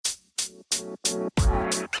How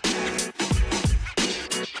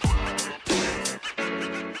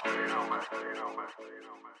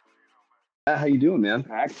you doing, man?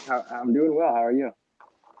 I'm doing well. How are you?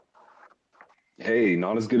 Hey,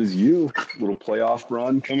 not as good as you. Little playoff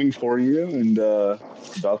run coming for you, and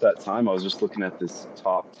about that time, I was just looking at this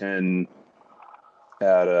top 10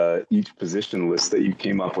 at each position list that you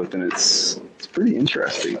came up with, and it's pretty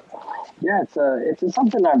interesting. Yeah, it's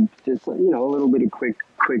something I've just a little bit of quick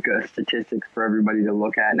statistics for everybody to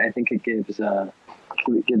look at, and I think it gives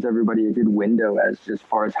everybody a good window as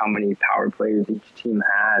far as how many power players each team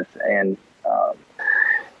has, and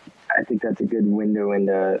I think that's a good window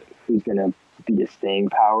into who's going to be a staying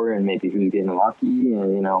power and maybe who's getting lucky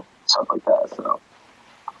and stuff like that. So.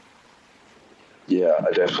 Yeah,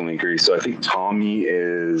 I definitely agree. So I think Tommy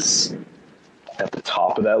is at the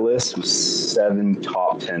top of that list with 7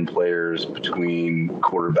 top 10 players between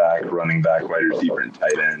quarterback, running back, wide receiver, and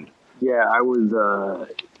tight end. Yeah, I was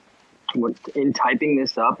in typing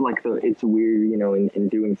this up. It's weird, in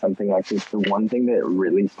doing something like this. The one thing that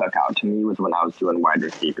really stuck out to me was when I was doing wide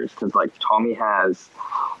receivers, because Tommy has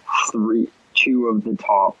 2 of the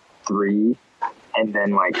top 3. And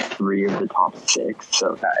then 3 of the top 6,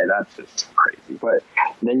 so that's just crazy. But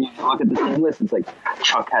then you look at the same list; it's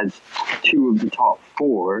Chuck has 2 of the top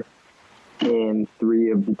 4 and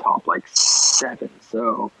 3 of the top 7.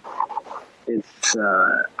 So it's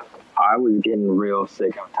I was getting real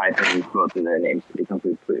sick of typing both of their names, to be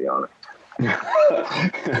completely honest.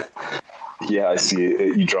 Yeah, I see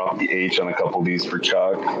it. You dropped the H on a couple of these for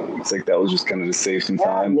Chuck. It's like that was just kind of to save some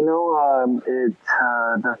time.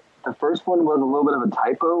 The first one was a little bit of a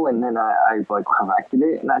typo, and then I corrected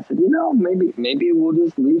it, and I said, maybe we'll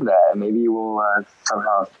just leave that. Maybe we'll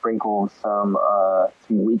somehow sprinkle some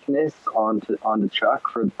weakness onto Chuck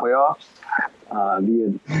for the playoffs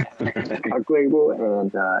via the Chuck label,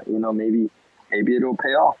 and maybe it'll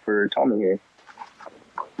pay off for Tommy here.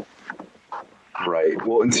 Right.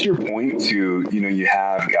 Well, and to your point, too, you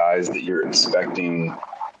have guys that you're expecting.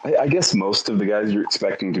 I guess most of the guys you're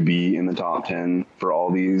expecting to be in the top 10 for all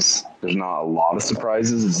these. There's not a lot of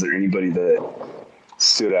surprises. Is there anybody that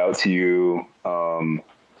stood out to you?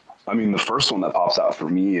 The first one that pops out for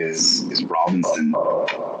me is Robinson,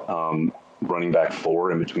 running back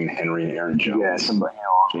 4 in between Henry and Aaron Jones. Yeah,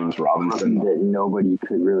 James Robinson. That nobody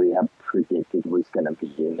could really have predicted was going to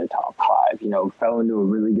be in the top 5. Fell into a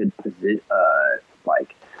really good position,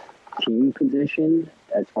 team position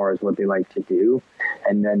as far as what they like to do,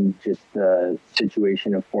 and then just the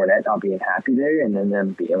situation of Fournette not being happy there, and then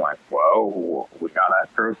them being like, whoa, we gotta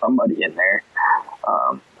throw somebody in there,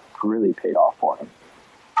 really paid off for him.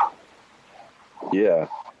 Yeah,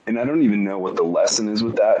 and I don't even know what the lesson is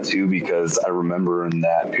with that too, because I remember in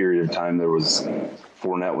that period of time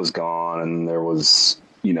Fournette was gone, and there was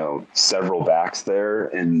several backs there,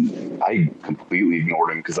 and I completely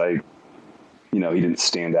ignored him because he didn't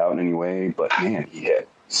stand out in any way, but man, he hit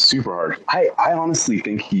super hard. I honestly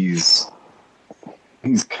think he's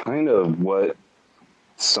kind of what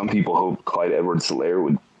some people hope Clyde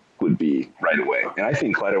Edwards-Helaire would be right away. And I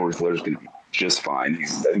think Clyde Edwards-Helaire is going to be just fine. I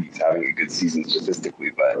think he's having a good season statistically,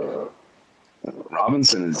 but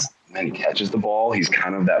Robinson he catches the ball. He's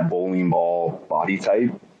kind of that bowling ball body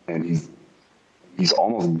type, and he's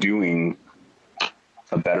almost doing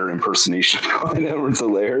a better impersonation of Clyde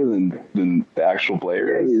Edwards-Helaire than the actual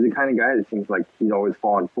player. Yeah, he's the kind of guy that seems like he's always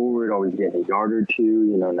falling forward, always getting a yard or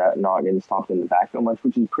two, not getting stopped in the backfield much,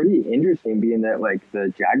 which is pretty interesting, being that the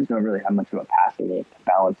Jags don't really have much of a passing game to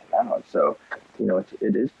balance it out. So,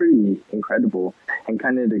 it is pretty incredible. And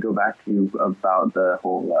kind of to go back to you about the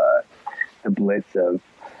whole the blitz of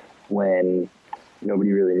when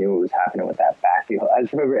nobody really knew what was happening with that backfield. I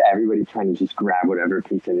just remember everybody trying to just grab whatever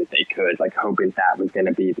piece of it they could, hoping that was going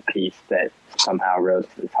to be the piece that somehow rose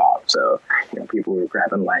to the top. So, people were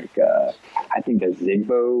grabbing I think the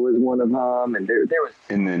Zigbo was one of them, and there was.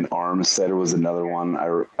 And then Armstead was another one.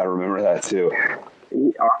 I remember that too.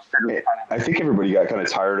 I think everybody got kind of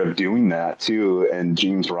tired of doing that too, and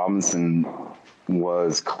James Robinson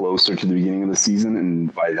was closer to the beginning of the season,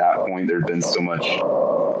 and by that point there'd been so much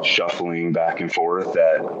shuffling back and forth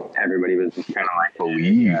that everybody was just kind of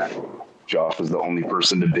believe Josh was the only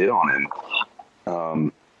person to bid on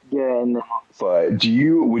him. But do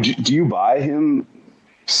you buy him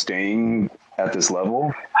staying at this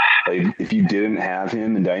level? If you didn't have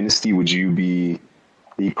him in Dynasty, he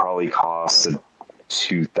probably costs a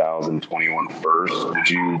 2021 first.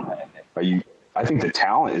 I think the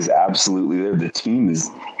talent is absolutely there. The team is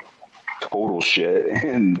total shit,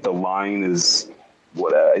 and the line is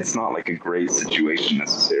it's not a great situation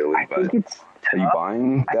necessarily. I think it's Are you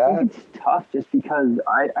buying that? I think it's tough just because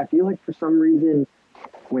I feel like for some reason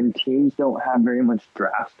when teams don't have very much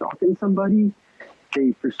draft stock in somebody,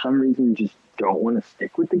 they for some reason just don't want to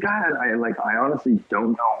stick with the guy. I honestly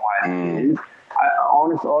don't know why that is.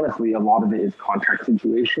 Honestly, a lot of it is contract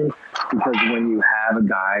situation because when you have a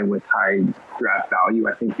guy with high draft value,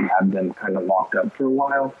 I think you have them kind of locked up for a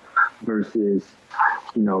while versus,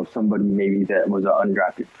 somebody maybe that was an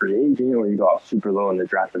undrafted free agent or you got super low in the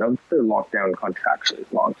draft, but they're locked down contractually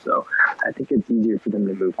as long. So I think it's easier for them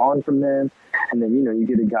to move on from them. And then, you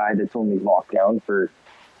get a guy that's only locked down for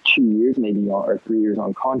 2 years, maybe, or 3 years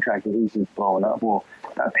on contract, and he's just blowing up. Well,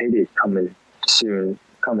 that payday's coming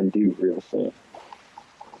due real soon.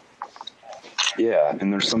 Yeah,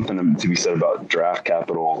 and there's something to be said about draft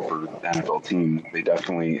capital for the NFL team.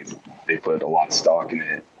 They put a lot of stock in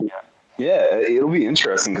it. Yeah, it'll be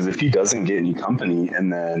interesting because if he doesn't get any company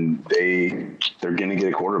and then they're going to get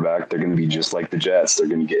a quarterback, they're going to be just like the Jets. They're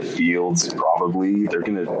going to get Fields probably. They're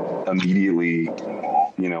going to immediately,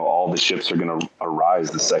 all the ships are going to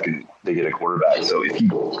arise the second they get a quarterback. So if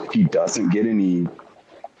he doesn't get any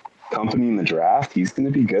company in the draft, he's going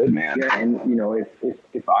to be good, man. Yeah, and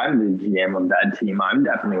if I'm the GM of that team, I'm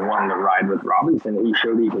definitely wanting to ride with Robinson. He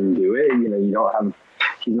showed he can do it.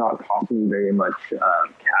 He's not costing very much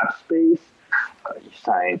cap space.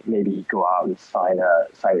 Maybe go out and sign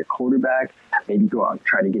your quarterback. Maybe go out and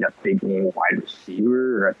try to get a big name wide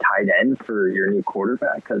receiver or a tight end for your new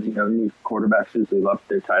quarterback because new quarterbacks usually love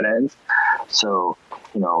their tight ends. So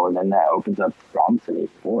and then that opens up Robinson even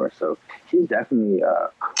more. So he's definitely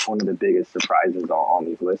one of the biggest surprises on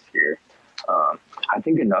these lists here. I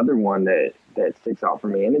think another one that sticks out for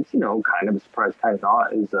me, and it's kind of a surprise, kind of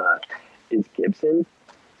not, is Gibson.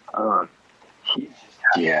 He's just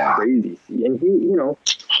having crazy. And he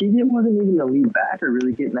wasn't even the lead back or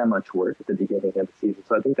really getting that much work at the beginning of the season.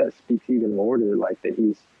 So I think that speaks even more to that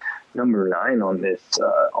he's number 9 on this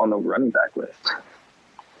on the running back list.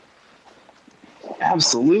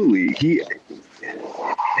 Absolutely.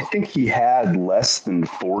 I think he had less than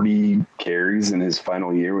 40 carries in his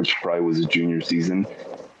final year, which probably was his junior season.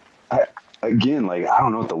 I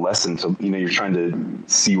don't know what the lesson. So, you're trying to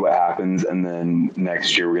see what happens. And then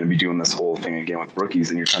next year we're going to be doing this whole thing again with rookies.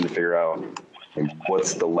 And you're trying to figure out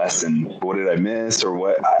what's the lesson? What did I miss or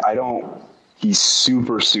what? I don't, he's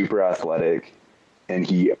super, super athletic and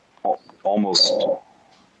he almost,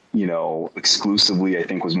 exclusively, I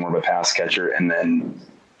think was more of a pass catcher. And then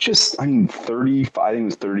 30, I think it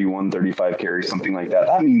was 31, 35 carries, something like that.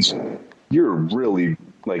 That means you're really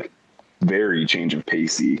very change of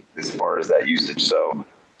pacey as far as that usage. So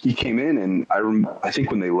he came in and I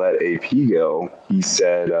think when they let AP go, he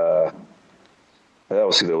said, that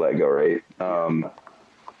was who they let go, right?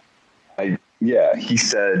 He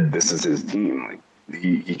said this is his team.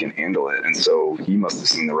 He can handle it. And so he must have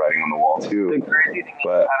seen the writing on the wall too.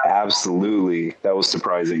 But absolutely, that was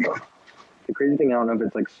surprising. The crazy thing, I don't know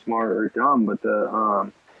if it's smart or dumb, but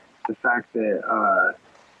the fact that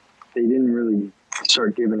they didn't really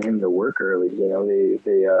start giving him the work early.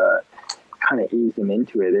 They kind of eased him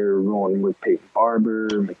into it. They were rolling with Peyton Barber,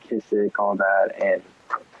 McKissick, all that, and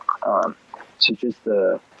so just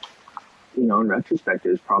in retrospect, it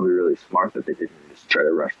was probably really smart that they didn't just try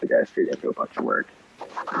to rush the guy straight into a bunch of work.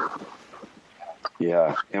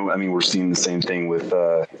 Yeah, and we're seeing the same thing with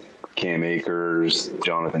Cam Akers,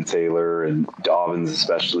 Jonathan Taylor, and Dobbins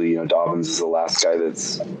especially. Dobbins is the last guy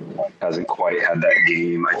hasn't quite had that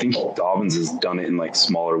game. I think Dobbins has done it in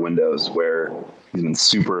smaller windows where he's been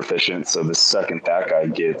super efficient. So the second that guy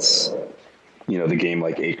gets, the game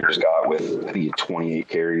Akers got with, I think he had 28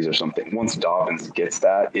 carries or something. Once Dobbins gets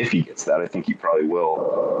that, if he gets that, I think he probably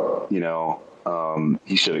will,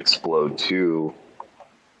 he should explode too.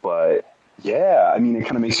 But yeah, it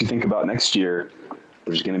kind of makes you think about next year.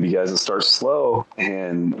 There's going to be guys that start slow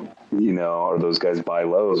and, are those guys buy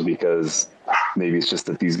lows because maybe it's just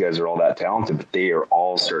that these guys are all that talented, but they are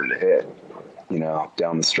all starting to hit,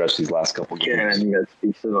 down the stretch these last couple games. Yeah, I think that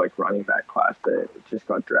speaks to the running back class that just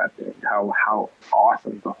got drafted, how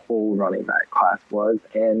awesome the whole running back class was.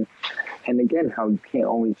 And again, how you can't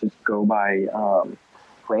always just go by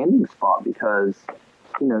landing spot because,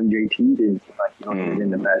 JT didn't seem like he was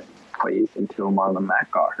in the best place until Marlon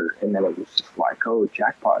Mack got hurt, and then it was just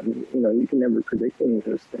jackpot. And, you can never predict any of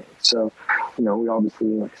those things. So, we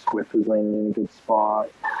obviously Swift was landing in a good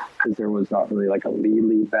spot because there was not really a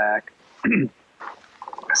lead back.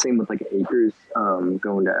 Same with Akers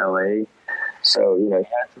going to LA. So, he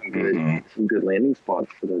had some good landing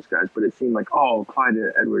spots for those guys, but it seemed Clyde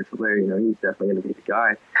Edwards-Helaire, he's definitely going to be the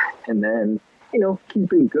guy. And then, he's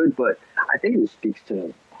been good, but I think it just speaks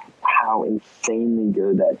to how insanely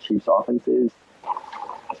good that Chiefs offense is,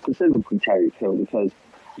 specifically Tyreek Hill, because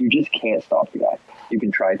you just can't stop the guy. You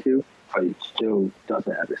can try to, but it still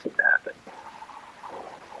doesn't ever seem to happen.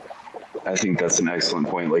 I think that's an excellent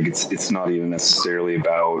point. Like it's not even necessarily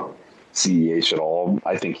about CEH at all.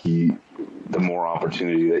 I think the more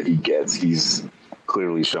opportunity that he gets, he's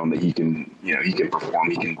clearly shown that he can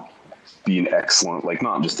perform. He can be an excellent, like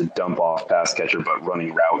not just a dump off pass catcher, but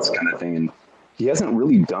running routes kind of thing. And he hasn't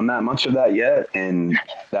really done that much of that yet. And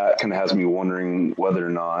that kind of has me wondering whether or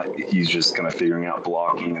not he's just kind of figuring out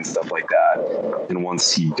blocking and stuff like that. And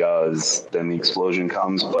once he does, then the explosion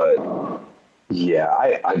comes. But yeah,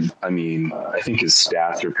 I mean, I think his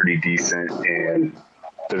stats are pretty decent, and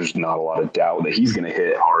there's not a lot of doubt that he's going to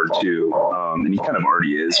hit hard too. And he kind of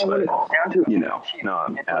already is, but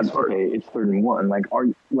not as hard. Okay, it's 3rd and 1. Like,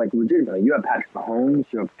 legitimately, you have Patrick Mahomes,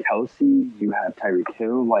 you have Kelsey, you have Tyreek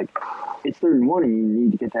Hill. Like, it's 3rd and 1, and you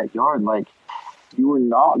need to get that yard. Like, you are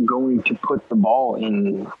not going to put the ball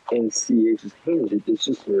in CH's hands. It's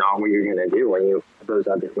just not what you're going to do when you have those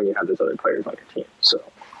other players on your team. So,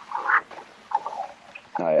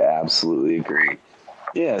 I absolutely agree.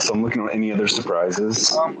 Yeah, so I'm looking at any other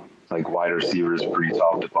surprises, like wide receivers, pretty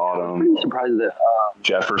top to bottom. I'm pretty surprised that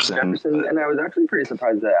Jefferson, and I was actually pretty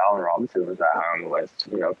surprised that Allen Robinson was that high on the list.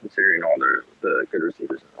 You know, considering all the good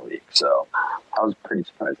receivers in the league. So that was pretty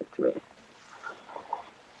surprising to me.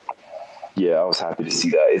 Yeah, I was happy to see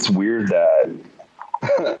that. It's weird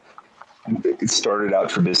that it started out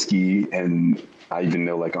Trubisky, and I even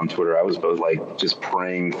know, like on Twitter, I was both like just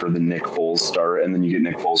praying for the Nick Foles start, and then you get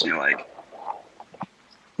Nick Foles, and you're like,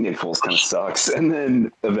 Nick Foles kind of sucks. And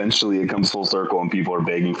then eventually it comes full circle and people are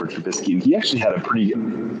begging for Trubisky. And he actually had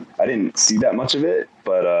I didn't see that much of it,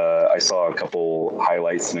 but I saw a couple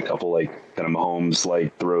highlights and a couple like kind of Mahomes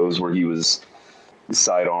like throws where he was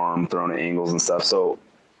sidearm throwing at angles and stuff. So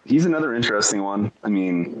he's another interesting one. I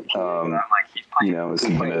mean, he's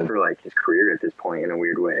playing for like his career at this point in a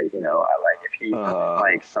weird way. You know, if he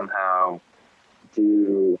like somehow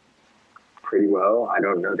do pretty well, I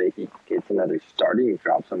don't know that he gets another starting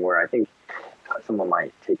job somewhere. I think someone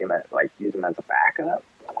might take him use him as a backup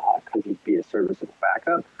because he'd be a serviceable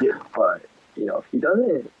backup. Yeah. But you know, if he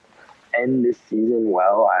doesn't end this season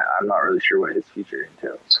well, I'm not really sure what his future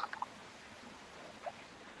entails.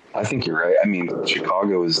 I think you're right. I mean,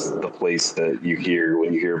 Chicago is the place that you hear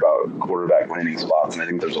when you hear about quarterback landing spots, and I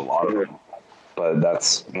think there's a lot of them. But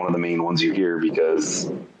that's one of the main ones you hear because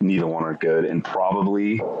neither one are good, and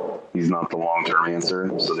probably he's not the long-term answer,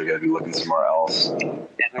 so they're going to be looking somewhere else. Isn't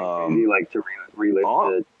it crazy, like, to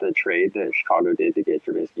relive the trade that Chicago did to get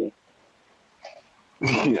Trubisky?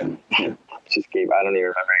 Yeah. Just gave, I don't even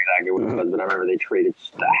remember exactly what it was, but I remember they traded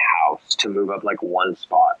the house to move up, like, one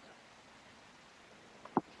spot.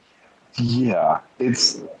 Yeah,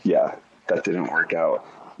 that didn't work out.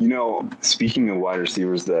 You know, speaking of wide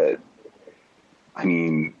receivers that, I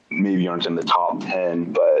mean, maybe aren't in the top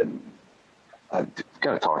 10, but I've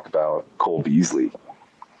got to talk about Cole Beasley.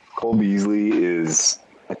 Cole Beasley is,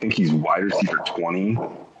 I think he's wide receiver 20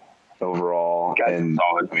 overall. Guy's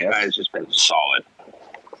solid. I mean, guy's just been solid.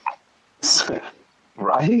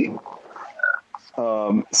 Right?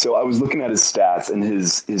 So I was looking at his stats, and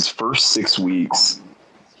his first 6 weeks,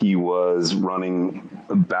 he was running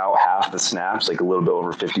about half the snaps, like a little bit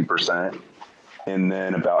over 50%. And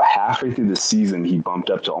then about halfway through the season, he bumped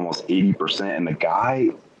up to almost 80%. And the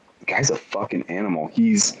guy's a fucking animal.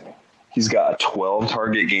 He's got a 12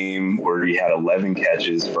 target game where he had 11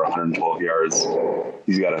 catches for 112 yards.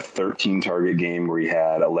 He's got a 13 target game where he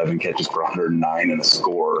had 11 catches for 109 and a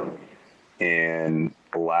score. And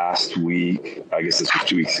last week, I guess this was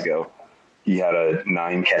 2 weeks ago, he had a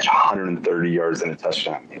 9 catch, 130 yards and a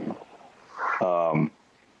touchdown game.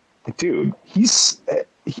 Dude,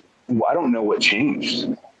 I don't know what changed,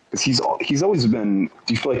 because he's always been.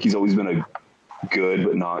 Do you feel like he's always been a good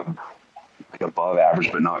but not like above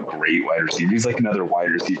average but not great wide receiver? He's like another wide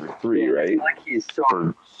receiver 3, right? Like he's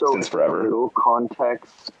since forever. Little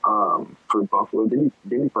context for Buffalo.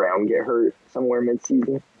 Didn't Brown get hurt somewhere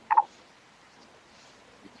midseason?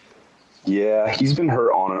 Yeah, he's been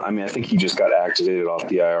hurt on it. I mean, I think he just got activated off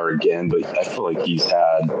the IR again, but I feel like he's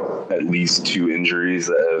had at least 2 injuries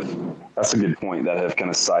that's a good point, that have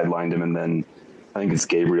kind of sidelined him. And then I think it's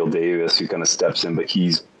Gabriel Davis who kind of steps in, but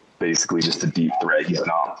he's basically just a deep threat. He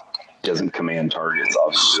doesn't command targets,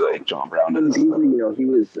 obviously, like John Brown does. Beasley, you know, he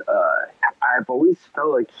was, I've always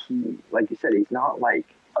felt like like you said, he's not like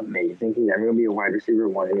amazing. He's never going to be a wide receiver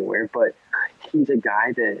 1 anywhere, but he's a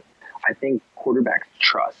guy that I think quarterbacks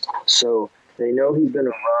trust. So they know he's going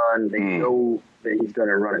to run. They know that he's going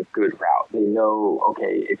to run a good route. They know,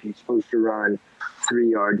 okay, if he's supposed to run 3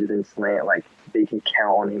 yards and slant, like they can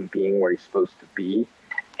count on him being where he's supposed to be.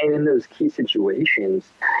 And in those key situations,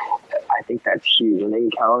 I think that's huge. And they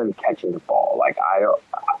can count on him catching the ball. Like I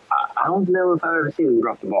don't know if I've ever seen him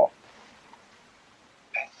drop the ball.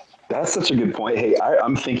 That's such a good point. Hey,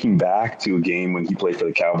 I'm thinking back to a game when he played for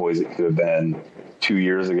the Cowboys. It could have been 2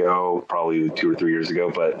 years ago, probably 2 or 3 years ago,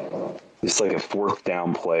 but it's like a 4th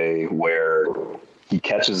down play where he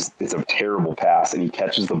catches, it's a terrible pass, and he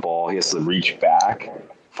catches the ball. He has to reach back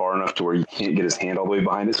far enough to where he can't get his hand all the way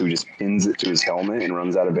behind it, so he just pins it to his helmet and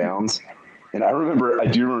runs out of bounds. And I do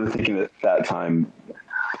remember thinking at that time,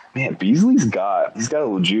 man, Beasley's got a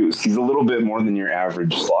little juice. He's a little bit more than your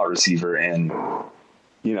average slot receiver, and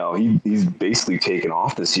you know, he's basically taken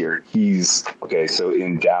off this year. So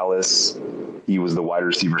in Dallas, he was the wide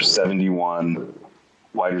receiver 71,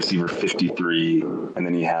 wide receiver 53, and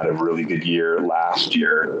then he had a really good year last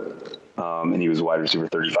year, and he was wide receiver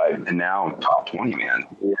 35, and now top 20, man.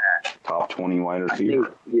 Yeah. Top 20 wide receiver. I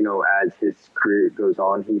think, you know, as his career goes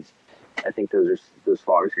on, I think those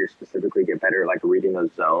slot receivers specifically get better, like reading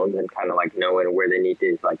those zones and kind of like knowing where they need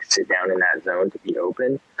to like sit down in that zone to be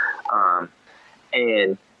open.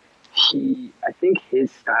 And I think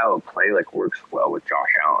his style of play like works well with Josh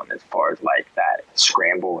Allen as far as like that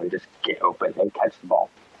scramble and just get open and catch the ball.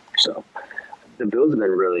 So the Bills have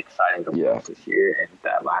been really exciting to watch this year. And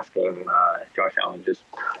that last game, Josh Allen just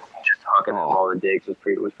hucking up all the digs was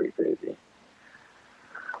pretty crazy.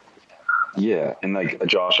 Yeah, and like a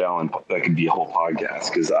Josh Allen, that could be a whole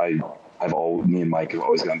podcast because me and Mike have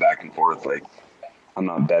always gone back and forth. Like, I'm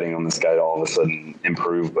not betting on this guy to all of a sudden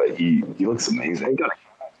improve, but he looks amazing.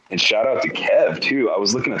 And shout out to Kev too. I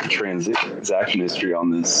was looking at the transaction history on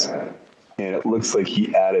this, and it looks like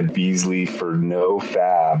he added Beasley for no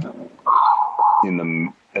fab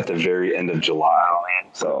at the very end of July.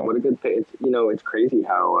 So what a good pick! It's crazy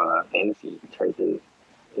how fantasy turns into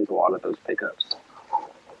a lot of those pickups.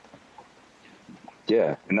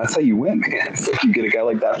 Yeah, and that's how you win, man. It's like you get a guy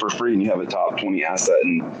like that for free, and you have a top 20 asset,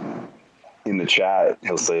 and in the chat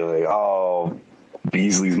he'll say like, "Oh,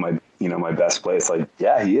 Beasley's my best play." It's like,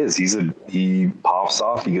 yeah, he is. He pops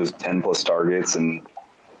off. He goes 10+ targets and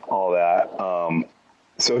all that.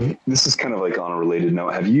 So this is kind of like on a related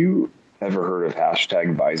note. Have you ever heard of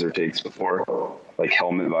hashtag visor takes before, like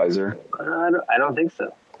helmet visor? I don't think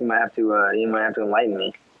so. You might have to enlighten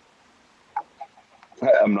me.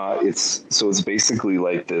 I'm not. It's basically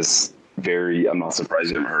like this. I'm not surprised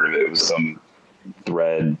you haven't heard of it. It was some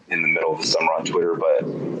thread in the middle of the summer on Twitter, but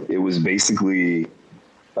it was basically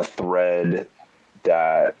a thread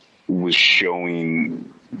that was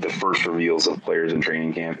showing the first reveals of players in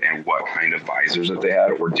training camp and what kind of visors that they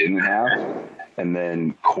had or didn't have, and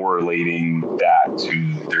then correlating that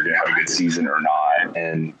to they're going to have a good season or not.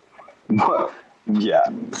 And yeah,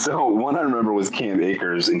 so one I remember was Cam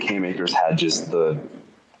Akers, and Cam Akers had just the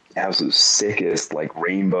absolute sickest like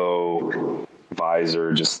rainbow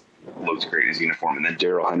visor, just looked great in his uniform. And then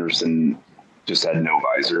Darrell Henderson just had no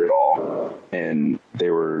visor at all. And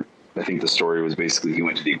I think the story was basically he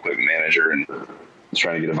went to the equipment manager and was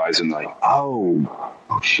trying to get a visor, and like, oh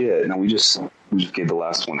shit. No, we just gave the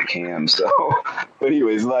last one to Cam. So, but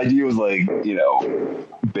anyways, the idea was like,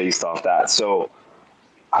 based off that. So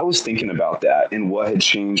I was thinking about that and what had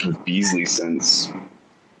changed with Beasley since,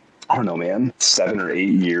 I don't know, man, 7 or 8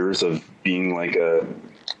 years of being like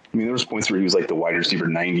there was points where he was like the wide receiver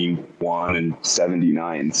 91 and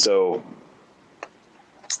 79. So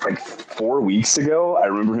like 4 weeks ago, I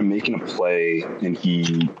remember him making a play and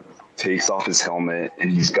he takes off his helmet and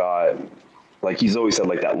he's got, like, he's always had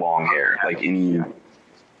like that long hair, like any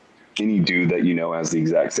dude that has the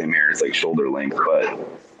exact same hair. It's like shoulder length, but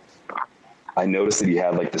I noticed that he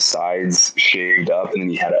had like the sides shaved up and then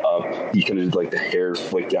he had it up. He kind of did like the hair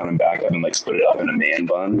flick down and back up and like split it up in a man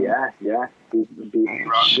bun. Yeah. He's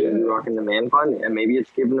rocking the man bun, and maybe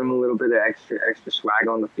it's giving him a little bit of extra swag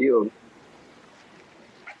on the field.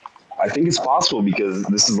 I think it's possible because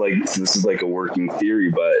this is like a working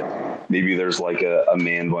theory, but maybe there's like a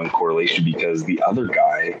man bun correlation because the other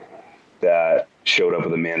guy that showed up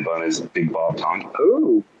with a man bun is Big Bob Tonkin.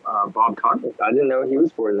 Oh, Bob Tonkin. I didn't know he was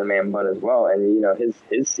sporting the man bun as well, and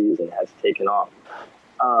his season has taken off.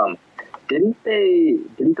 Didn't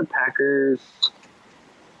the Packers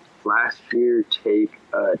last year take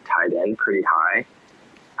a tight end pretty high?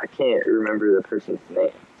 I can't remember the person's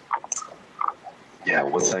name. Yeah,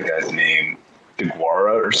 what's that guy's name?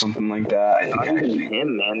 DeGuara or something like that? I think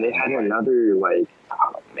him, man. They had another, like,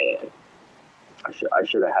 oh man, I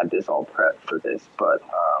should have had this all prepped for this, but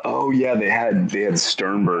oh yeah, they had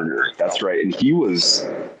Sternberger. That's right, and he was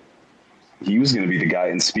he was going to be the guy.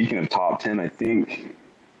 And speaking of top 10, I think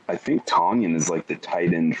Tanyan is like the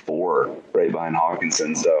tight end 4 right behind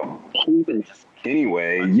Hawkinson. So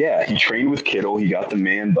anyway, yeah, he trained with Kittle. He got the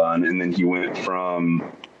man bun, and then he went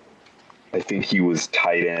from, I think he was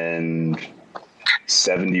tight end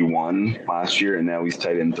 71 last year, and now he's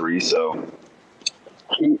tight end 3. So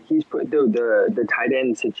he's put the tight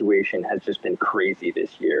end situation has just been crazy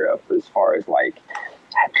this year as far as like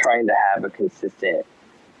trying to have a consistent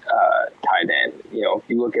tight end. You know, if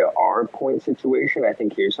you look at our point situation, I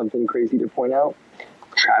think here's something crazy to point out.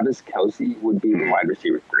 Travis Kelce would be the wide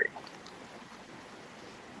receiver 3.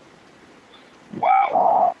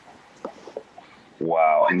 Wow.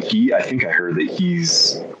 And I think I heard that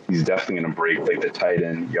he's definitely going to break like the tight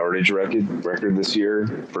end yardage record this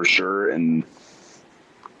year for sure. And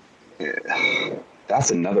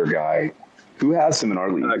that's another guy. Who has him in our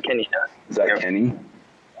league? Kenny does. Is that Kenny?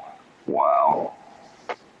 Wow.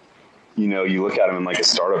 You know, you look at him in like a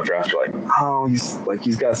startup draft, you're like, oh,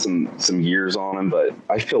 he's got some years on him, but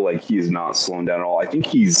I feel like he is not slowing down at all. I think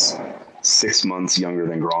he's 6 months younger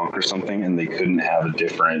than Gronk or something, and they couldn't have a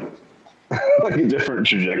different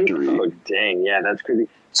trajectory. Oh, dang. Yeah, that's crazy.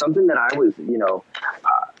 Something that I was,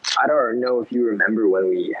 I don't know if you remember when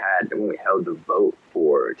we held the vote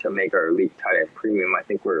to make our league tight end premium. I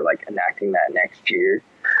think we're like enacting that next year.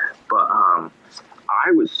 But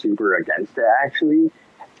I was super against it actually,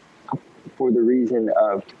 for the reason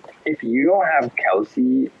of if you don't have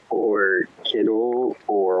Kelce or Kittle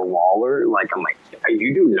or Waller, like I'm like,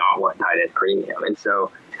 you do not want tight end premium. And so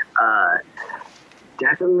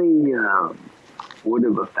definitely would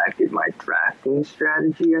have affected my drafting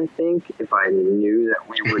strategy, I think, if I knew that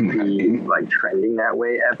we would be like trending that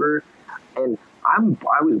way ever. And I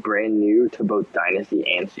was brand new to both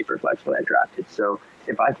Dynasty and Superflex when I drafted. So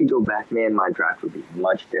if I could go back, man, my draft would be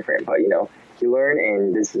much different. But, you learn,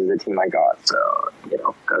 and this is the team I got. So,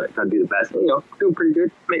 gotta do the best. Doing pretty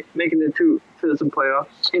good, making it to some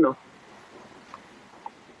playoffs,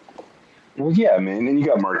 Well, yeah, man. And you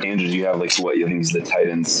got Mark Andrews. You have I think he's the tight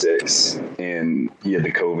end 6, and he had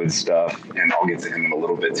the COVID stuff. And I'll get to him in a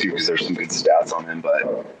little bit too because there's some good stats on him.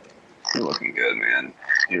 But you're looking good, man.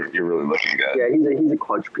 You're really looking good. Yeah, he's a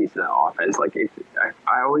clutch piece of the offense. Like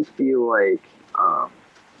I always feel like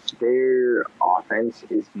their offense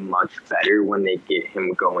is much better when they get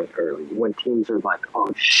him going early. When teams are like,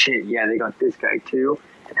 oh shit, yeah, they got this guy too,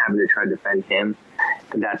 and having to try to defend him,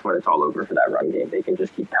 and that's when it's all over for that run game. They can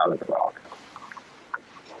just keep pounding the rock.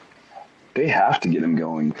 They have to get him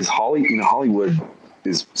going because Hollywood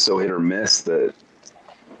is so hit or miss that.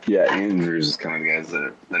 Yeah, Andrews is kind of the guys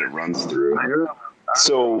that it runs through. I don't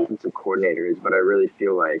know who the coordinator is, but I really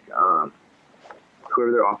feel like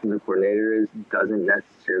whoever their offensive coordinator is doesn't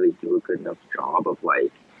necessarily do a good enough job of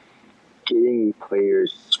getting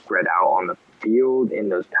players spread out on the field in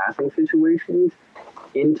those passing situations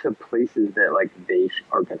into places that they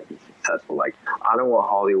are going to be successful. I don't want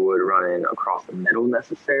Hollywood running across the middle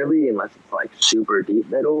necessarily unless it's super deep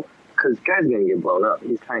middle because the guy's going to get blown up.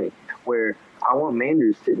 He's tiny. Where I want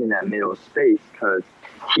Mandrews sitting in that middle space because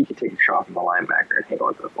he can take a shot from the linebacker and hang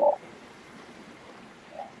on to the ball.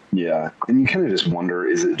 Yeah, and you kind of just wonder,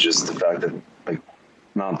 is it just the fact that,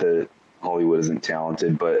 not that Hollywood isn't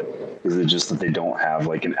talented, but is it just that they don't have,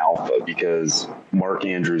 an alpha? Because Mark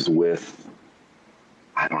Andrews with,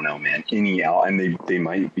 I don't know, man, any out, and they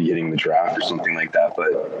might be hitting the draft or something like that,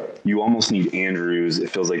 but you almost need Andrews. It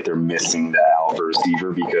feels like they're missing that alpha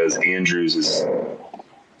receiver because Andrews is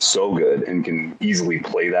so good and can easily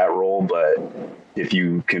play that role, but if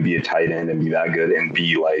you can be a tight end and be that good and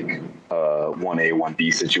be a 1A,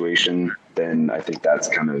 1B situation, then I think that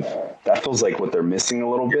feels like what they're missing a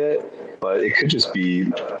little bit, but it could just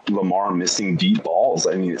be Lamar missing deep balls.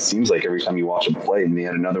 I mean, it seems like every time you watch him play, and they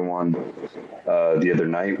had another one the other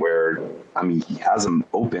night where, he has him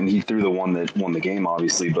open. He threw the one that won the game,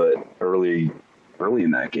 obviously, but early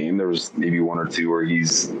in that game, there was maybe one or two where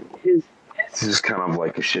it's just kind of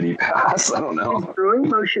like a shitty pass. I don't know. His throwing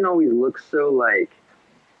motion always looks so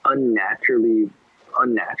unnatural.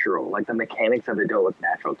 The mechanics of it don't look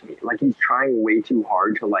natural to me. He's trying way too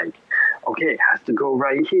hard to okay, it has to go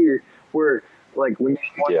right here. Where when you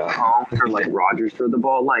watch Mahomes or Rodgers throw the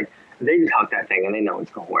ball, they just huck that thing and they know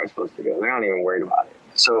it's going where it's supposed to go. They're not even worried about it.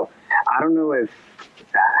 So I don't know if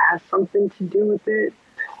that has something to do with it.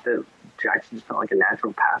 That Jackson's not a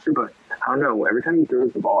natural passer, but I don't know. Every time he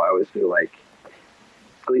throws the ball, I always feel at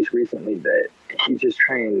least recently, that he's just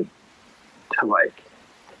trying to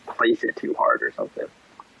place it too hard or something.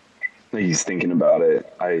 He's thinking about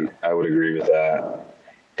it. I would agree with that.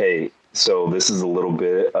 Hey, so this is a little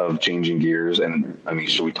bit of changing gears, and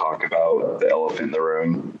should we talk about the elephant in the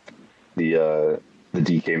room? the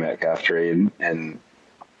DK Metcalf trade and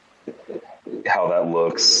how that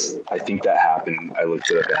looks. I think that happened. I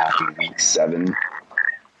looked it up. It happened week 7,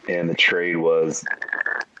 and the trade was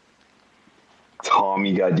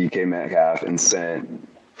Tommy got DK Metcalf and sent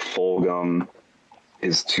Fulgham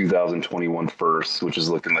his 2021 first, which is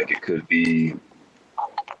looking like it could be,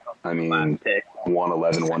 I mean,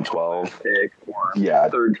 111, 112. Pick or yeah,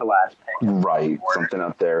 third to last pick. Right, something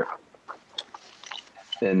up there.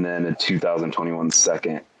 And then a 2021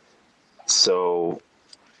 second. So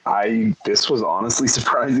this was honestly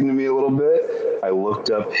surprising to me a little bit. I looked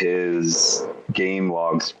up his game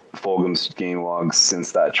logs, Fulgham's game logs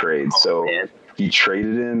since that trade. So he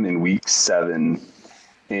traded him in week 7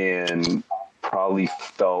 and probably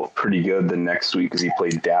felt pretty good the next week because he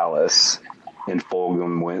played Dallas, and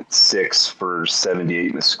Fulgham went 6 for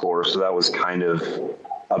 78 in the score. So that was kind of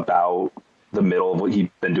about the middle of what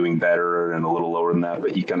he'd been doing better and a little lower than that,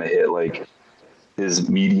 but he kind of hit like his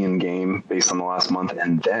median game based on the last month.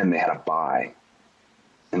 And then they had a bye.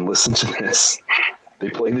 And listen to this. They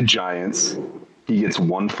play the Giants. He gets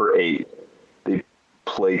 1 for 8. They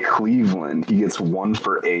play Cleveland. He gets 1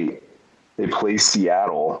 for 8. They play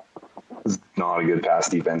Seattle. It's not a good pass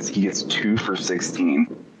defense. He gets 2 for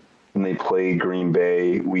 16. And they play Green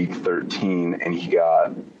Bay week 13, and he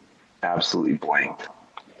got absolutely blanked.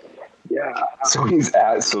 Yeah.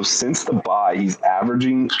 So since the bye, he's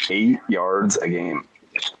averaging 8 yards a game.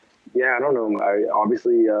 Yeah, I don't know.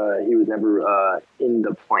 Obviously, he was never in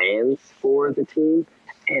the plans for the team.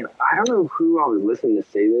 And I don't know who I was listening to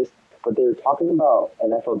say this, but they were talking about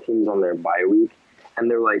NFL teams on their bye week. And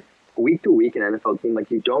they're like, week to week, an NFL team, like,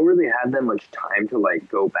 you don't really have that much time to, like,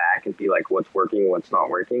 go back and be like, what's working, what's not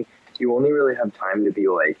working. You only really have time to be,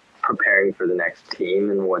 like, preparing for the next team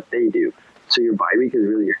and what they do. So your bye week is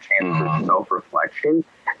really your chance for self-reflection.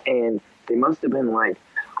 And they must have been like,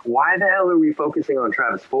 why the hell are we focusing on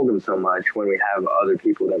Travis Fulgham so much when we have other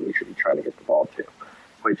people that we should be trying to get the ball to?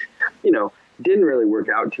 Which, didn't really work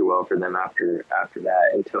out too well for them after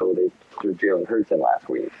that until they threw Jalen Hurts in last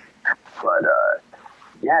week. But,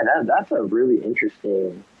 that's a really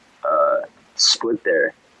interesting split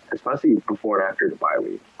there, especially before and after the bye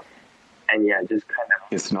week. And just kind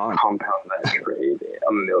of compound that trade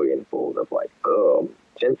a millionfold of like,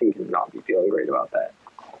 Jensen cannot be feeling great about that.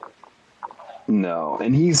 No,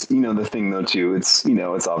 and he's, the thing though too, it's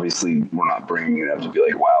obviously we're not bringing it up to be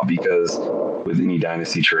like, wow, because with any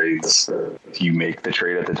dynasty trades, you make the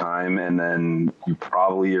trade at the time, and then you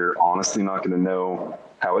probably are honestly not going to know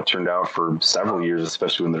how it turned out for several years,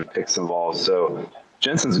 especially when there's picks involved. So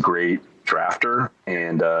Jensen's a great drafter,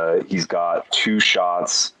 and he's got 2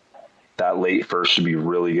 shots. That late first should be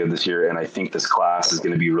really good this year, and I think this class is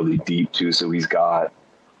going to be really deep too. So he's got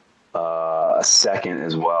a second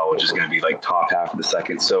as well, which is going to be like top half of the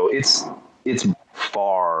second. So it's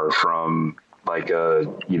far from like a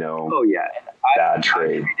bad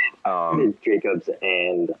trade. Jacobs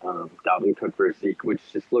and Dalvin Cook for a Zeke, which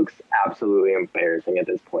just looks absolutely embarrassing at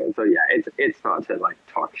this point. So it's not to like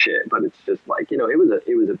talk shit, but it's just like it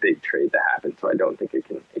was a big trade that happened. So I don't think it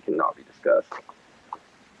can not be discussed.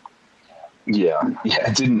 Yeah,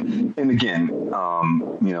 it didn't. And again,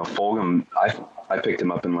 Fulgham, I picked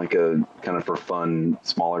him up in like a kind of for fun,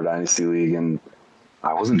 smaller dynasty league, and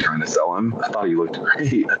I wasn't trying to sell him. I thought he looked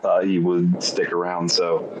great. I thought he would stick around.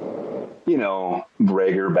 So,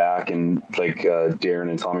 Rager back, and like Darren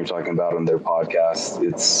and Tommy are talking about on their podcast,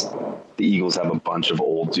 it's the Eagles have a bunch of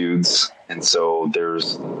old dudes, and so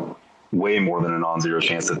there's way more than a non-zero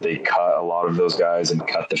chance that they cut a lot of those guys and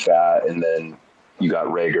cut the fat, and then you got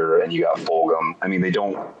Rager and you got Fulgham. I mean, they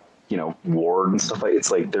don't, Ward and stuff like.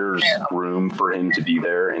 It's like there's room for him to be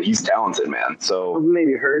there, and he's talented, man. So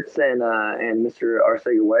maybe Hurts and Mr.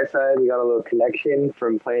 Arcega-Whiteside, we got a little connection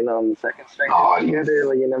from playing on the second string together.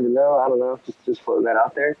 Like, you never know. I don't know. Just floating that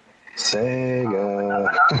out there. Sega.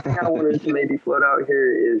 Another thing I wanted to maybe float out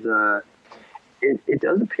here is it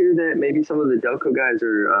does appear that maybe some of the Delco guys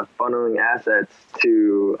are funneling assets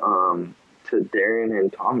to Darren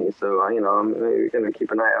and Tommy. So, I'm maybe going to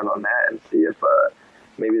keep an eye out on that and see if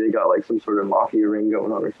maybe they got like some sort of mafia ring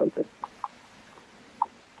going on or something.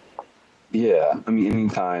 Yeah. I mean,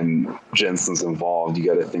 anytime Jensen's involved, you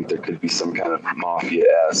got to think there could be some kind of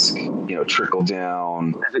mafia-esque, trickle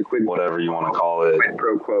down, whatever you want to call it. Quid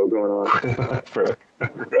pro quo going on.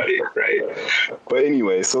 Right. But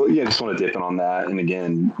anyway, so just want to dip in on that. And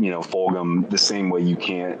again, Fulgham, the same way you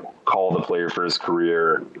can't call the player for his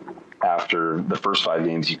career after the first 5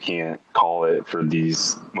 games, you can't call it for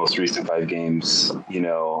these most recent 5 games.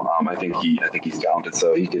 I think he's talented,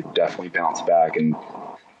 so he could definitely bounce back in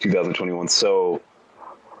 2021. So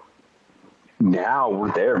now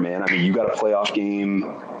we're there, man. I mean, you got a playoff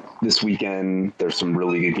game this weekend. There's some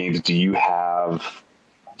really good games. Do you have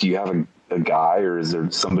a guy, or is there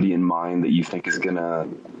somebody in mind that you think is gonna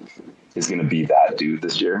be that dude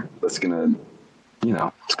this year? That's gonna,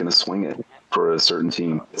 it's gonna swing it for a certain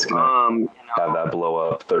team. It's gonna have that blow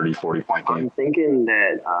up 30, 40 point game. I'm thinking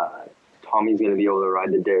that Tommy's going to be able to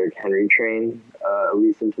ride the Derrick Henry train at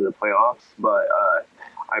least into the playoffs, but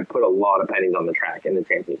I put a lot of pennies on the track in the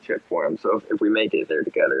championship for him. So if we make it there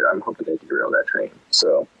together, I'm hoping they derail that train.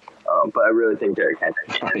 So, but I really think Derrick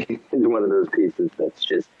Henry is one of those pieces that's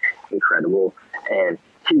just incredible, and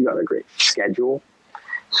he's got a great schedule.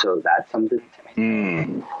 So that's something to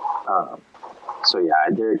me. So yeah,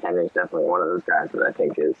 Derrick Henry is definitely one of those guys that I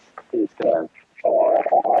think is going to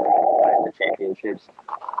win the championships.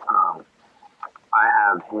 I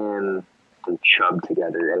have him and Chubb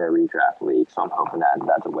together in a redraft league, so I'm hoping that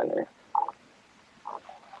that's a winner.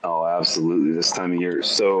 Oh, absolutely! This time of year,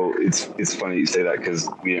 so it's funny you say that because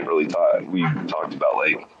we didn't really talk. We talked about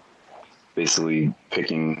like basically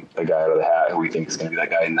picking a guy out of the hat who we think is going to be that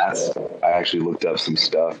guy, and I actually looked up some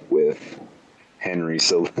stuff with Henry.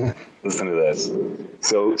 So listen to this.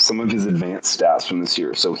 So some of his advanced stats from this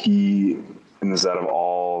year. So and this is out of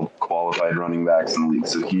all qualified running backs in the league.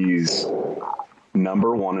 So he's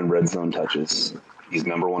number 1 in red zone touches. He's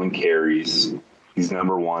number 1 in carries. He's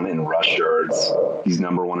number 1 in rush yards. He's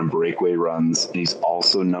number 1 in breakaway runs. And he's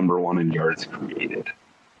also number 1 in yards created.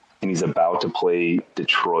 And he's about to play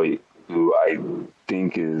Detroit, who I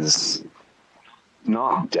think is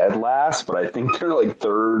not dead last, but I think they're like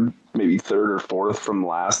maybe third or fourth from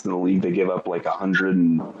last in the league. They give up like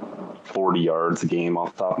 140 yards a game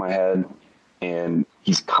off the top of my head. And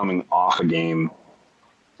he's coming off a game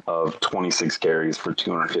of 26 carries for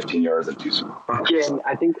 215 yards and 2 scores. Yeah, and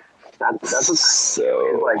I think that's what's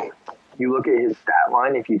so like. You look at his stat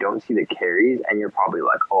line, if you don't see the carries, and you're probably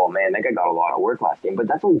like, oh man, that guy got a lot of work last game, but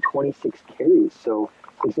that's only 26 carries. So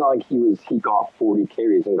it's not like he got 40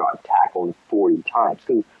 carries and got tackled 40 times.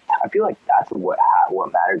 Because I feel like that's what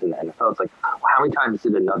matters in the NFL. It's like, well, how many times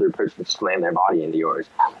did another person slam their body into yours?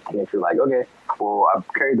 And if you're like, okay, well, I've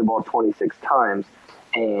carried the ball 26 times,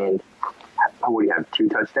 and what do you have, 2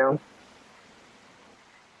 touchdowns?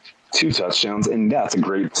 2 touchdowns, and that's a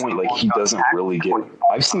great point. Like, he doesn't really get...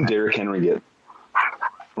 I've seen Derrick Henry get...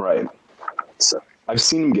 Right. So I've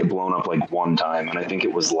seen him get blown up like one time, and I think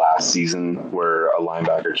it was last season where a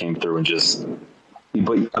linebacker came through and just...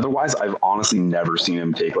 But otherwise, I've honestly never seen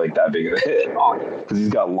him take like that big of a hit because he's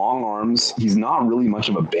got long arms. He's not really much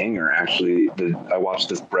of a banger, actually. I watched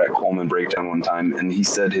this Brett Coleman breakdown one time, and he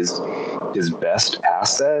said his best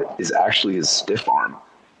asset is actually his stiff arm.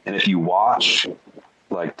 And if you watch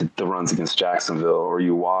like the runs against Jacksonville, or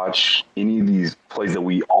you watch any of these plays that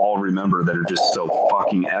we all remember that are just so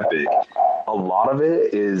fucking epic, a lot of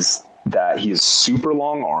it is that he has super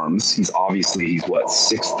long arms. He's what,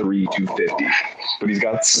 6'3", 250, but he's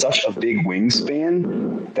got such a big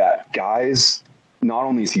wingspan that guys, not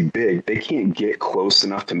only is he big, they can't get close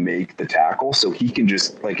enough to make the tackle. So he can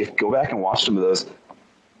just go back and watch some of those.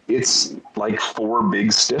 It's like 4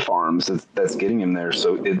 big stiff arms that's getting him there.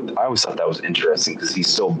 So I always thought that was interesting because he's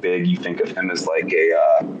so big. You think of him as like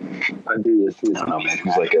I don't know, man.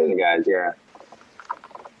 Who's like the guys, yeah.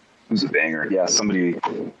 Who's a banger? Yeah, somebody.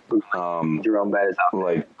 Jerome Bettis out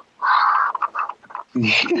like.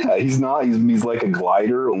 Yeah, he's not. He's like a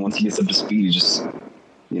glider, and once he gets up to speed, he just,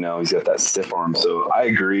 he's got that stiff arm. So I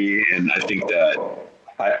agree, and I think that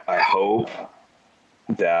I hope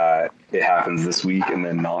that it happens this week and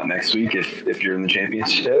then not next week if you're in the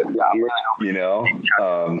championship. Yeah, I'm really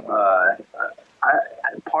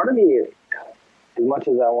part of me, as much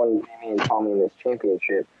as I want Jamie and Tommy in this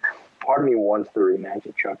championship, part of me wants the rematch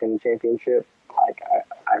of Chuck in the championship. Like,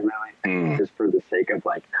 I really think just for the sake of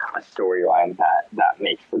like a storyline that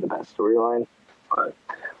makes for the best storyline. But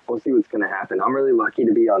we'll see what's going to happen. I'm really lucky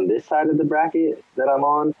to be on this side of the bracket that I'm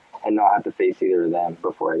on and not have to face either of them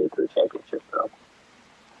before I get to the championship, though.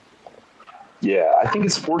 Yeah, I think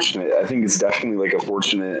it's fortunate. I think it's definitely like a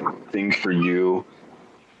fortunate thing for you,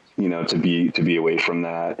 to be away from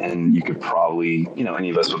that. And you could probably,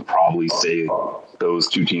 any of us would probably say those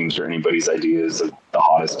 2 teams are anybody's ideas of the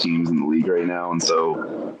hottest teams in the league right now. And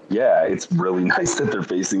so, yeah, it's really nice that they're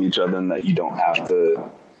facing each other and that you don't have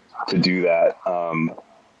to do that.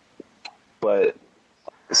 But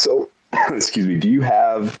so, excuse me, do you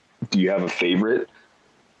have a favorite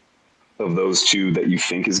of those 2 that you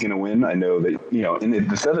think is going to win? I know that, and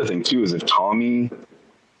this other thing too is if Tommy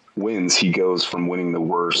wins, he goes from winning the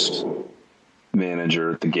worst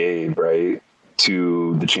manager at the game, right,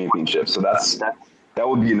 to the championship. So that's That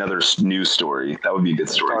would be another news story. That would be a good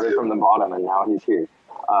story. Started from the bottom, and now he's here.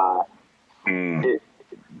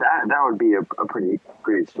 That would be a pretty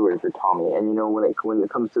great story for Tommy. And when it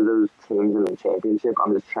comes to those teams in the championship,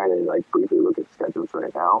 I'm just trying to like briefly look at schedules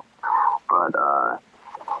right now. But I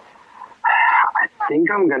think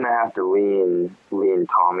I'm gonna have to lean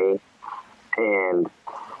Tommy. And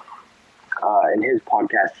in his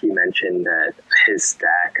podcast, he mentioned that his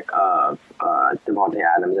stack of Devontae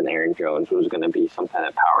Adams and Aaron Jones was going to be something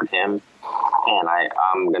that powered him, and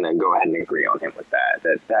I'm going to go ahead and agree on him with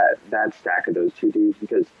that stack of those two dudes,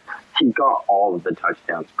 because he got all of the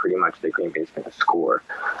touchdowns pretty much that Green Bay's going to score,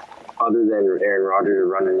 other than Aaron Rodgers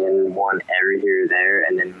running in one every here or there,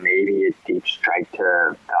 and then maybe a deep strike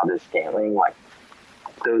to Valdez-Scantling. Like,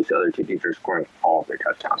 those other two dudes are scoring all of their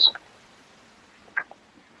touchdowns.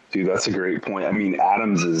 Dude, that's a great point. I mean,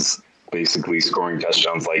 Adams is basically scoring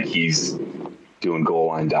touchdowns like he's doing goal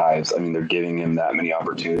line dives. I mean, they're giving him that many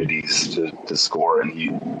opportunities to score, and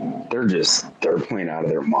they're playing out of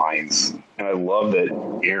their minds. And I love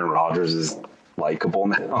that Aaron Rodgers is likable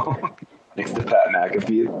now next to Pat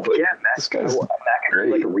McAfee. But yeah, this guy's McAfee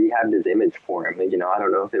great. like rehabbed his image for him. And, I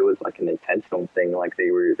don't know if it was like an intentional thing, like they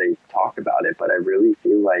talked about it, but I really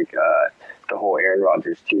feel like the whole Aaron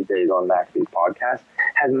Rodgers Tuesdays on McAfee's podcast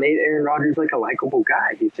has made Aaron Rodgers like a likable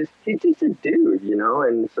guy. He's just a dude,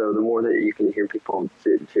 and so the more that you can hear people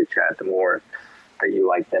sit and chit chat, the more that you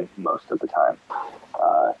like them most of the time.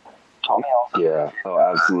 Tommy also. Yeah. Oh,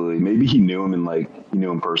 absolutely. Maybe he knew him he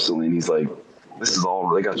knew him personally, and he's like, this is all,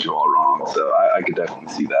 they got you all wrong. So I could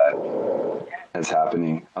definitely see that as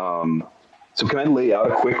happening. So can I lay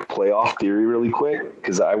out a quick playoff theory really quick?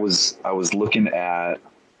 Because I was looking at,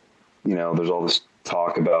 there's all this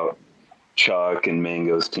talk about Chuck and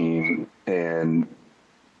Mango's team, and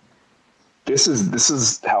this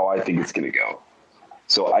is how I think it's going to go.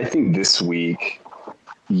 So I think this week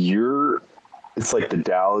it's like the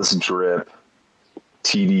Dallas drip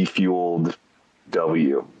TD fueled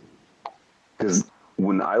W. Because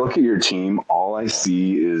when I look at your team, all I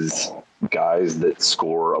see is guys that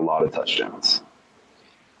score a lot of touchdowns.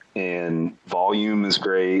 And volume is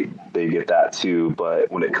great. They get that too.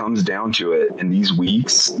 But when it comes down to it, in these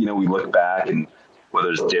weeks, we look back, and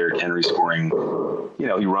whether it's Derrick Henry scoring,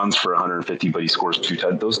 he runs for 150, but he scores two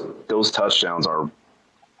touchdowns. Those touchdowns are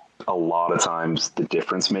a lot of times the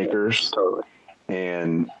difference makers. Totally.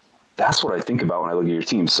 And that's what I think about when I look at your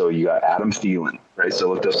team. So you got Adam Thielen, right? So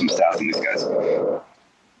I looked up some stats on these guys.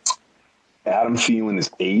 Adam Thielen is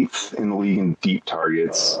 8th in the league in deep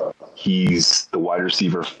targets. He's the wide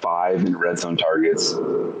receiver 5 in red zone targets,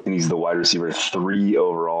 and he's the wide receiver 3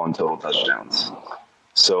 overall in total touchdowns.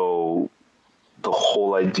 So the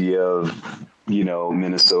whole idea of,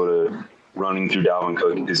 Minnesota running through Dalvin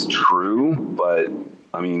Cook is true, but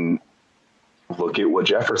I mean, look at what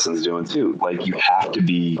Jefferson's doing too. Like, you have to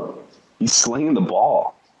be, he's slinging the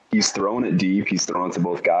ball. He's throwing it deep. He's throwing it to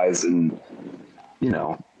both guys. And,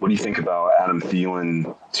 what do you think about Adam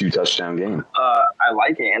Thielen 2-touchdown game? I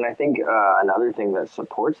like it. And I think another thing that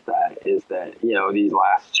supports that is that, these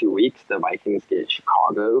last 2 weeks, the Vikings get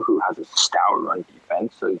Chicago, who has a stout run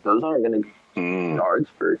defense. So those aren't going to be yards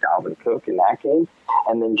for Dalvin Cook in that game.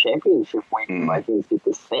 And then championship week, the Vikings get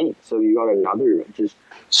the Saints. So you got another just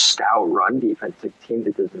stout run defense, a team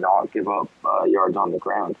that does not give up yards on the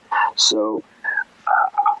ground. So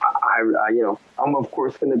I'm of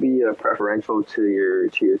course going to be preferential to your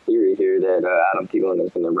theory here that Adam Thielen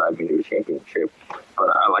is going to drive me to a championship. But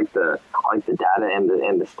I like the data and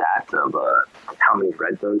the stats of how many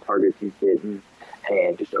red zone targets he's getting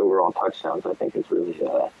and just overall touchdowns. I think is really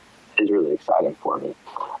exciting for me.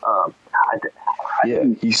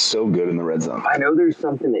 He's so good in the red zone. I know there's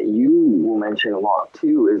something that you will mention a lot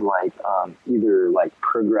too, is like either like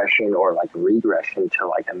progression or like regression to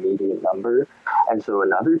like a median number. And so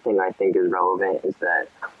another thing I think is relevant is that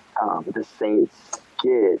the Saints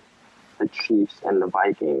get the Chiefs and the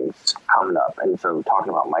Vikings coming up. And so talking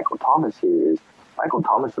about Michael Thomas here is Michael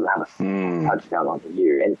Thomas doesn't have a single touchdown on the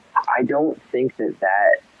year. And I don't think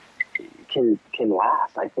that can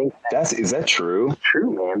last. I think is that true?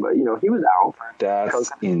 True, man. But he was out for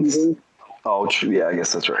that's insane. Oh, true. Yeah, I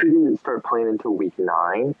guess that's right. He didn't start playing until week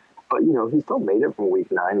 9, but he still made it from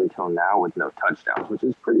week 9 until now with no touchdowns, which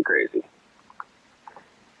is pretty crazy.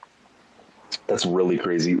 That's really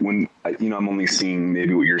crazy. When I'm only seeing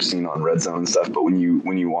maybe what you're seeing on red zone and stuff, but when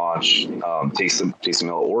you watch Taysom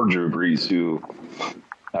Hill or Drew Brees, who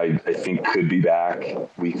I think could be back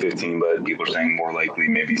week 15, but people are saying more likely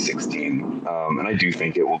maybe 16. And I do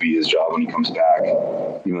think it will be his job when he comes back,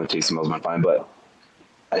 even though Taysom Hill's been fine. But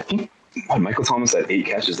I think Michael Thomas had 8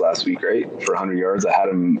 catches last week, right, for 100 yards. I had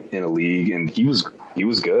him in a league, and he was he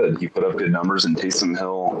was good. He put up good numbers, and Taysom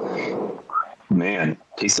Hill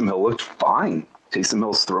looked fine. Taysom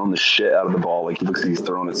Hill's throwing the shit out of the ball. Like, he looks like he's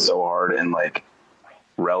throwing it so hard and, like,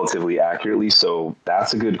 relatively accurately. So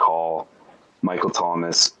that's a good call. Michael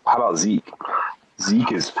Thomas. How about Zeke?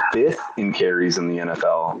 Zeke is 5th in carries in the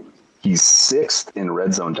NFL. He's 6th in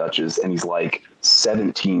red zone touches, and he's like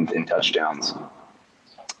 17th in touchdowns.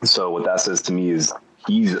 So what that says to me is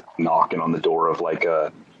he's knocking on the door of like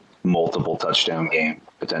a multiple touchdown game,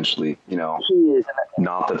 potentially. You know, He is.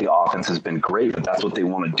 not that the offense has been great, but that's what they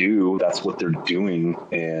want to do. That's what they're doing,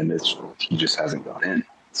 and he just hasn't gone in.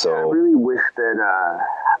 So I really wish that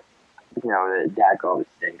that Dak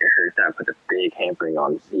obviously didn't get hurt. That put a big hampering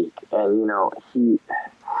on Zeke, and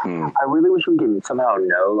I really wish we could somehow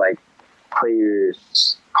know like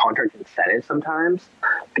players' contract incentives sometimes,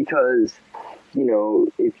 because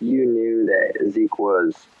if you knew that Zeke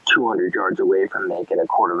was 200 yards away from making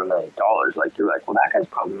 $250,000, like, you're like, well, that guy's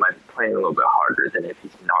probably might be playing a little bit harder than if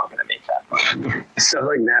he's not going to make that much. So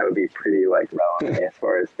like that would be pretty like relevant as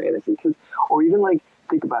far as fantasy, or even like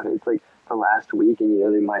think about it. It's like the last week,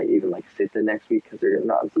 and they might even like sit the next week because they're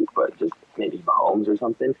not Zeke, but just maybe Mahomes or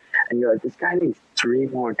something. And you're like, this guy needs 3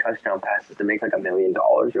 more touchdown passes to make like $1 million.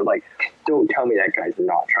 You're like, don't tell me that guy's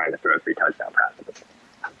not trying to throw 3 touchdown passes.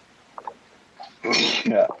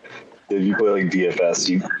 yeah, if you play like DFS,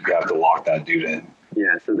 you have to lock that dude in.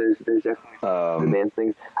 Yeah, so there's definitely advanced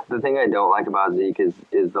things. The thing I don't like about Zeke is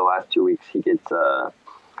the last 2 weeks he gets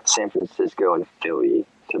San Francisco and Philly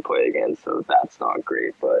to play against, so that's not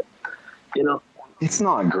great. But it's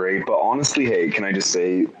not great. But honestly, hey, can I just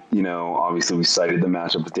say, obviously we cited the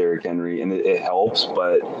matchup with Derrick Henry, and it helps.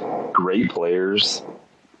 But great players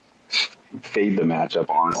fade the matchup,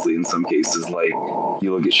 honestly, in some cases. Like,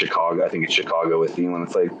 you look at Chicago, I think it's Chicago with Thielen,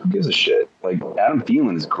 it's like, who gives a shit? Like, Adam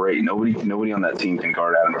Thielen is great. Nobody on that team can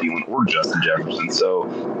guard Adam Thielen or Justin Jefferson. So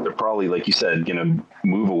they're probably, like you said, going to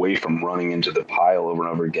move away from running into the pile over and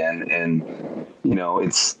over again. And,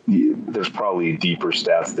 there's probably deeper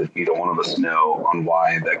stats that neither one of us know on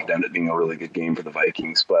why that could end up being a really good game for the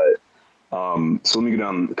Vikings. But so let me go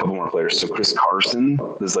down a couple more players. So Chris Carson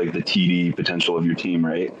is like the TD potential of your team,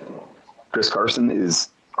 right? Chris Carson is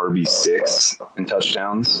RB6 in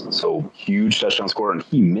touchdowns, so huge touchdown scorer, and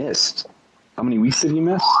he missed. How many weeks did he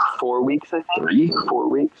miss? 4 weeks, I think. 3? 4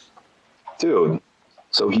 weeks. Dude,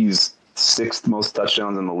 so he's 6th most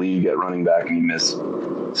touchdowns in the league at running back, and he missed.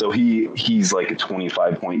 So he's like a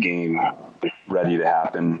 25-point game ready to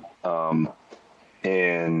happen.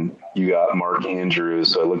 And you got Mark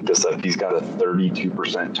Andrews. So I looked this up. He's got a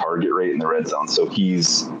 32% target rate in the red zone. So he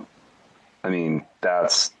is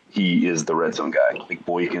the red zone guy. Like,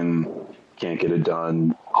 Boykin can't get it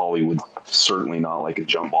done. Hollywood certainly not like a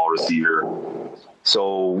jump ball receiver.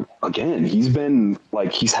 So again, he's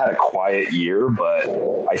had a quiet year, but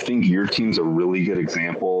I think your team's a really good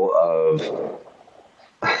example of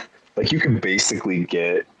like, you can basically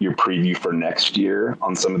get your preview for next year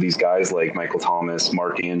on some of these guys like Michael Thomas,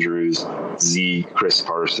 Mark Andrews, Zeke, Chris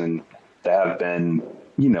Carson, that have been,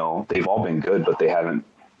 they've all been good, but they haven't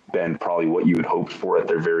been probably what you would hope for at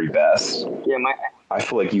their very best. Yeah, I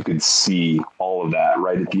feel like you could see all of that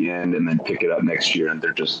right at the end and then pick it up next year, and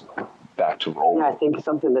they're just back to rolling. Yeah, I think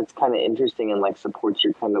something that's kind of interesting and like supports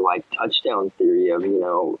your kind of like touchdown theory of,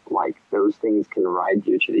 like those things can ride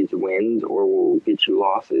you to these wins or will get you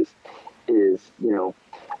losses is,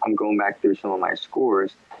 I'm going back through some of my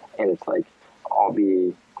scores, and it's like I'll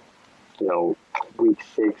be, week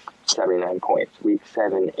 6, 79 points, week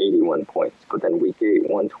 7, 81 points, but then week 8,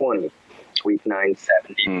 120, week 9,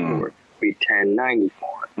 74, week 10, 94,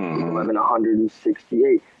 week 11,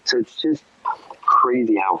 168. So it's just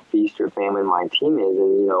crazy how feast or famine my team is.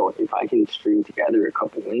 And, if I can string together a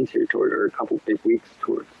couple wins here or a couple big weeks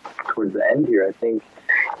towards the end here, I think,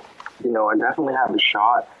 I definitely have a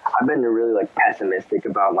shot. I've been really like pessimistic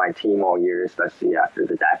about my team all year, especially after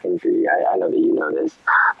the Dak injury. I know that you know this,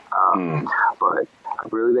 but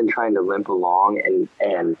I've really been trying to limp along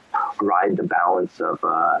and ride the balance of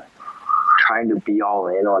trying to be all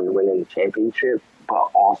in on winning the championship, but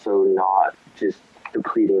also not just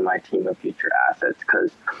depleting my team of future assets,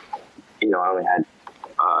 because I only had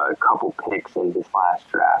a couple picks in this last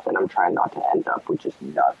draft, and I'm trying not to end up with just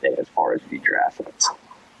nothing as far as future assets.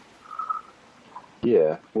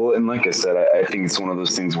 Yeah, well, and like I said, I think it's one of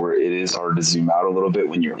those things where it is hard to zoom out a little bit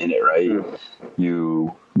when you're in it, right?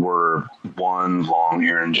 You were one long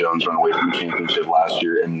Aaron Jones run away from the championship last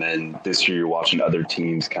year, and then this year you're watching other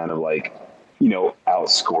teams kind of like,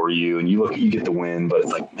 outscore you, and you get the win, but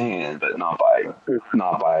it's like, man, but not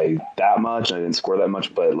by that much. I didn't score that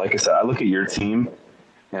much, but like I said, I look at your team,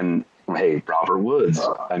 and Hey, Robert Woods.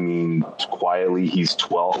 I mean, quietly, he's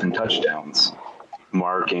 12th in touchdowns.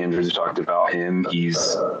 Mark Andrews talked about him.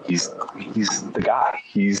 He's the guy.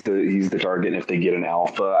 He's the target. And if they get an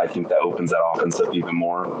alpha, I think that opens that offense up even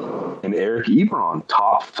more. And Eric Ebron,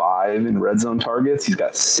 top 5 in red zone targets. He's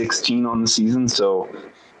got 16 on the season. So,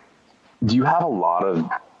 do you have a lot of?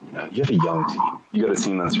 You have a young team. You got a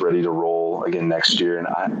team that's ready to roll again next year. And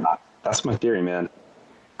I that's my theory, man.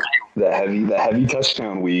 The heavy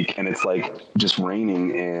touchdown week, and it's like just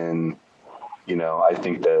raining, and I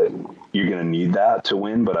think that you're going to need that to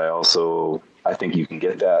win, but I think you can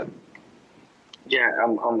get that. Yeah,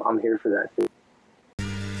 I'm here for that too.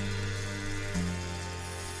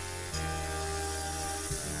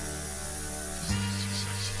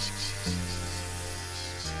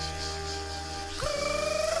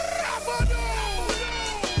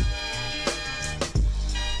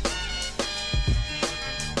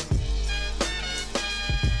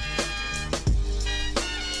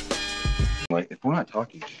 Like, if we're not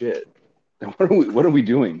talking shit, then what are we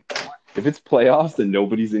doing? If it's playoffs and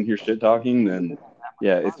nobody's in here shit talking, then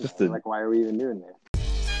yeah, it's just like, why are we even doing this?